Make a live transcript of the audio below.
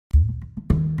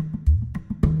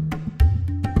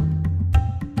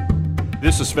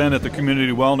This is Sven at the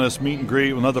Community Wellness Meet and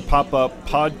Greet, another pop-up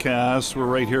podcast. We're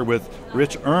right here with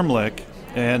Rich Ermlick,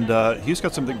 and he's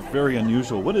got something very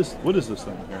unusual. What is this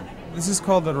thing here? This is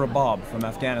called the Ru'bab from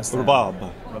Afghanistan.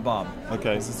 Ru'bab. Ru'bab.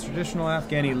 Okay. It's a traditional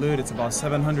Afghani lute. It's about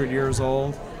 700 years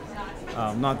old.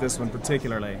 Not this one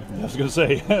particularly. I was going to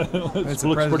say, it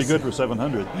looks pretty good for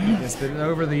 700. Yes, but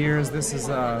over the years, this is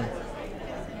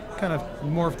kind of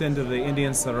morphed into the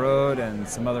Indian sarod and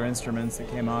some other instruments that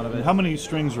came out of it. How many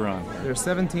strings are on? There's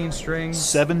 17 strings.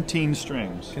 17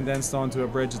 strings. Condensed onto a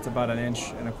bridge that's about 1.25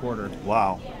 inches.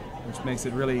 Wow. Which makes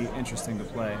it really interesting to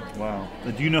play. Wow.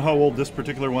 Do you know how old this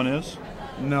particular one is?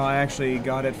 No, I actually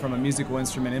got it from a musical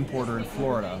instrument importer in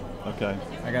Florida. Okay.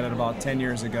 I got it about 10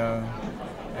 years ago,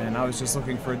 and I was just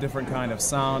looking for a different kind of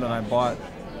sound, and I bought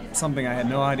something I had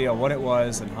no idea what it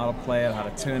was and how to play it, how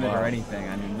to tune it, or anything.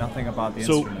 I knew nothing about the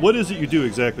instrument. So what is it you do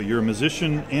exactly? You're a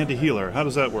musician and a healer. How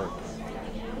does that work?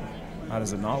 How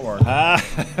does it not work?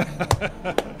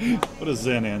 What a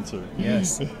Zen answer.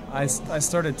 Yes. I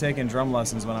started taking drum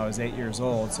lessons when I was 8 years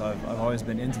old, so I've always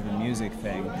been into the music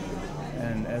thing.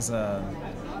 And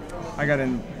I got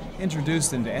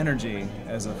introduced into energy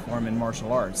as a form in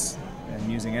martial arts and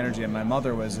using energy. And my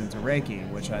mother was into Reiki,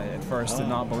 which I at first did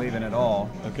not believe in at all.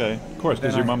 Okay, of course,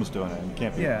 because your mom's doing it. It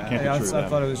can't be, yeah, can't be true. I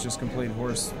thought it was just complete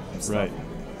horse stuff. Right.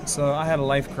 So I had a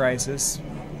life crisis,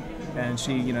 and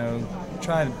she,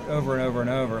 tried over and over and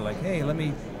over, like, hey, let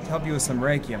me help you with some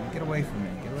Reiki. I'm like, get away from me,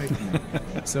 get away from me.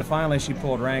 So finally she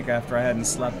pulled rank after I hadn't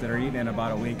slept or eaten in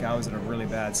about a week. I was in a really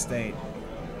bad state.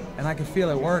 And I could feel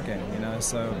it working,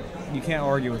 so you can't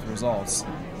argue with results.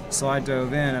 So I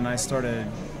dove in and I started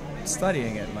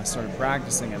studying it, and I started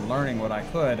practicing and learning what I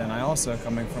could. And I also,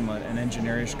 coming from an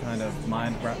engineerish kind of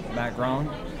mind background,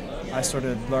 I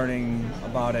started learning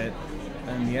about it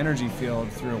in the energy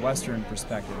field through a Western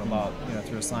perspective,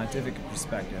 through a scientific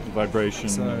perspective. Vibration.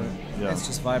 So it's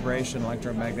just vibration,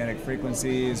 electromagnetic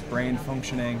frequencies, brain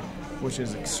functioning, which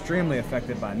is extremely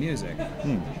affected by music.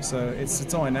 So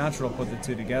it's only natural to put the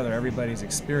two together. Everybody's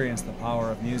experienced the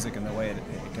power of music and the way it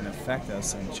can affect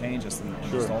us and change us and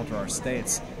just alter our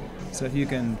states. So if you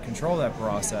can control that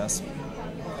process,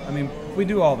 we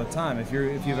do all the time. If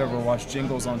you've ever watched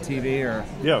jingles on TV, or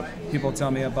people tell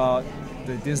me about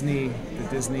the Disney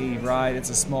ride, It's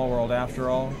a Small World After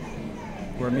All,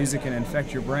 where music can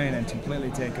infect your brain and completely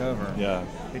take over. Yeah.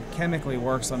 It chemically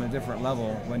works on a different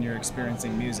level when you're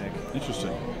experiencing music.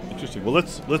 Interesting. Well,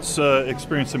 let's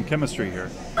experience some chemistry here.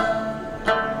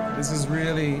 This is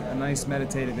really a nice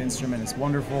meditative instrument. It's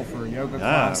wonderful for yoga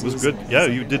classes. Yeah, it was good. Yeah,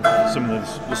 you did some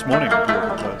of this morning at the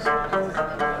yoga class.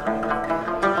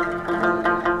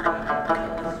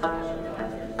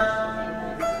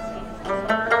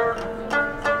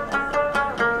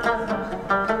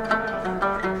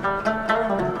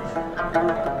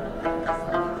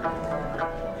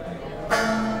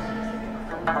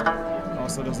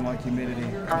 Also doesn't like humidity.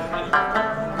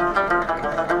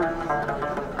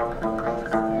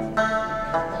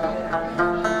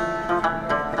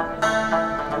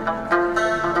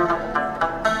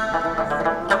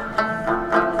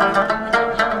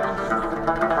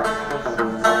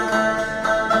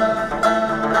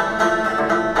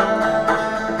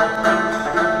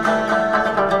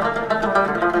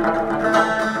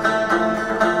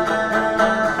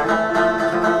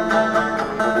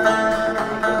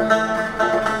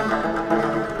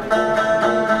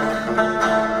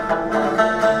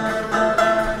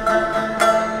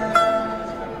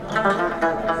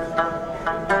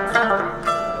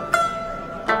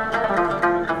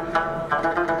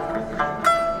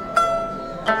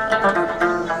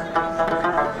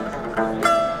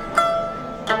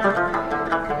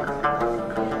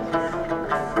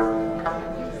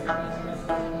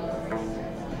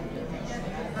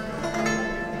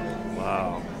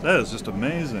 Wow, that is just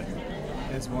amazing.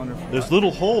 It's wonderful. There's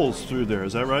little holes through there,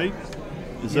 is that right?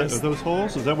 Yes. Are those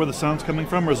holes? Is that where the sound's coming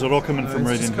from, or is it all coming from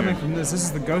right in here? It's coming from this. This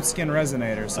is the goatskin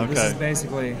resonator. So this is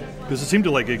basically... Because it seemed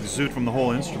to exude from the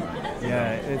whole instrument.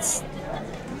 Yeah, it's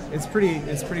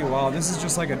pretty wild. This is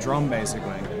just like a drum,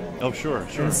 basically. Oh, sure.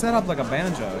 And it's set up like a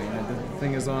banjo. The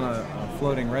thing is on a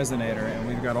floating resonator, and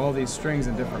we've got all these strings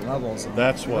in different levels.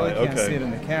 That's why. You really can't see it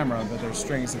in the camera, but there's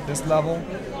strings at this level,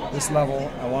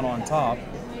 and one on top.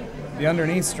 The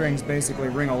underneath strings basically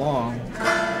ring along,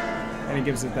 and it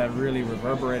gives it that really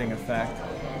reverberating effect.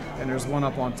 And there's one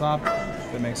up on top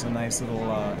that makes a nice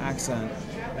little accent,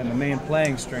 and the main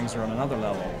playing strings are on another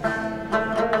level. That's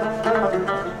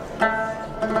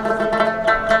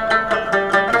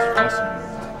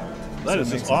fascinating. That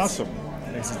is just awesome.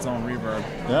 It makes its own reverb.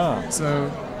 Yeah. So,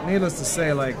 needless to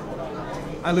say,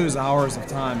 I lose hours of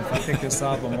time if I pick this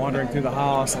up. I'm wandering through the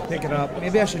house, I pick it up.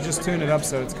 Maybe I should just tune it up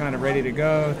so it's kind of ready to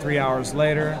go. 3 hours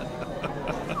later,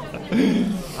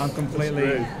 I'm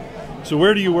completely... So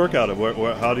where do you work out of?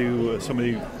 How do you,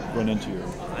 somebody run into you?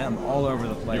 I am all over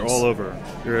the place. You're all over.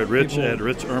 You're at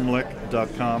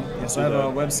richermlick.com. Yes, I have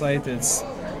a website that's,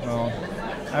 well,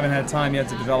 I haven't had time yet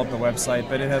to develop the website,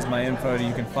 but it has my info.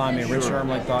 You can find me at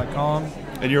richermlick.com.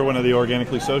 And you're one of the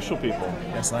Organically social people.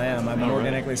 Yes, I am. I'm an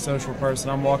organically social person.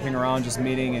 I'm walking around just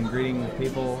meeting and greeting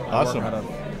people. Awesome. I work out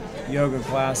of yoga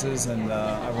classes, and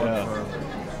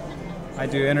I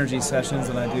do energy sessions,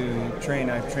 and I train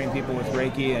people with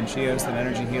Reiki and Shios and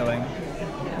energy healing,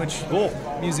 which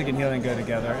music and healing go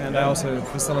together. And I also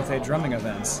facilitate drumming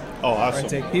events. Oh, awesome. I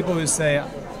take people who say,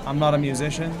 I'm not a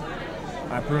musician,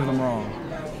 I prove them wrong.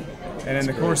 And in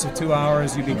the course of 2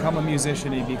 hours, you become a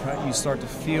musician, and you start to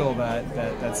feel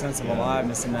that sense of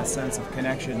aliveness and that sense of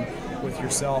connection with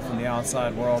yourself and the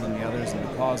outside world and the others and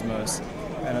the cosmos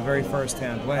in a very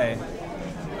first-hand way.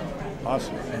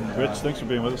 Awesome. And, Rich, thanks for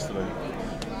being with us today.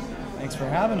 Thanks for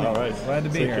having me. All right. Glad to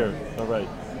be here. Take care. All right.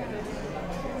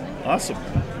 Awesome.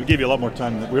 We gave you a lot more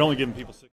time. We're only giving people 6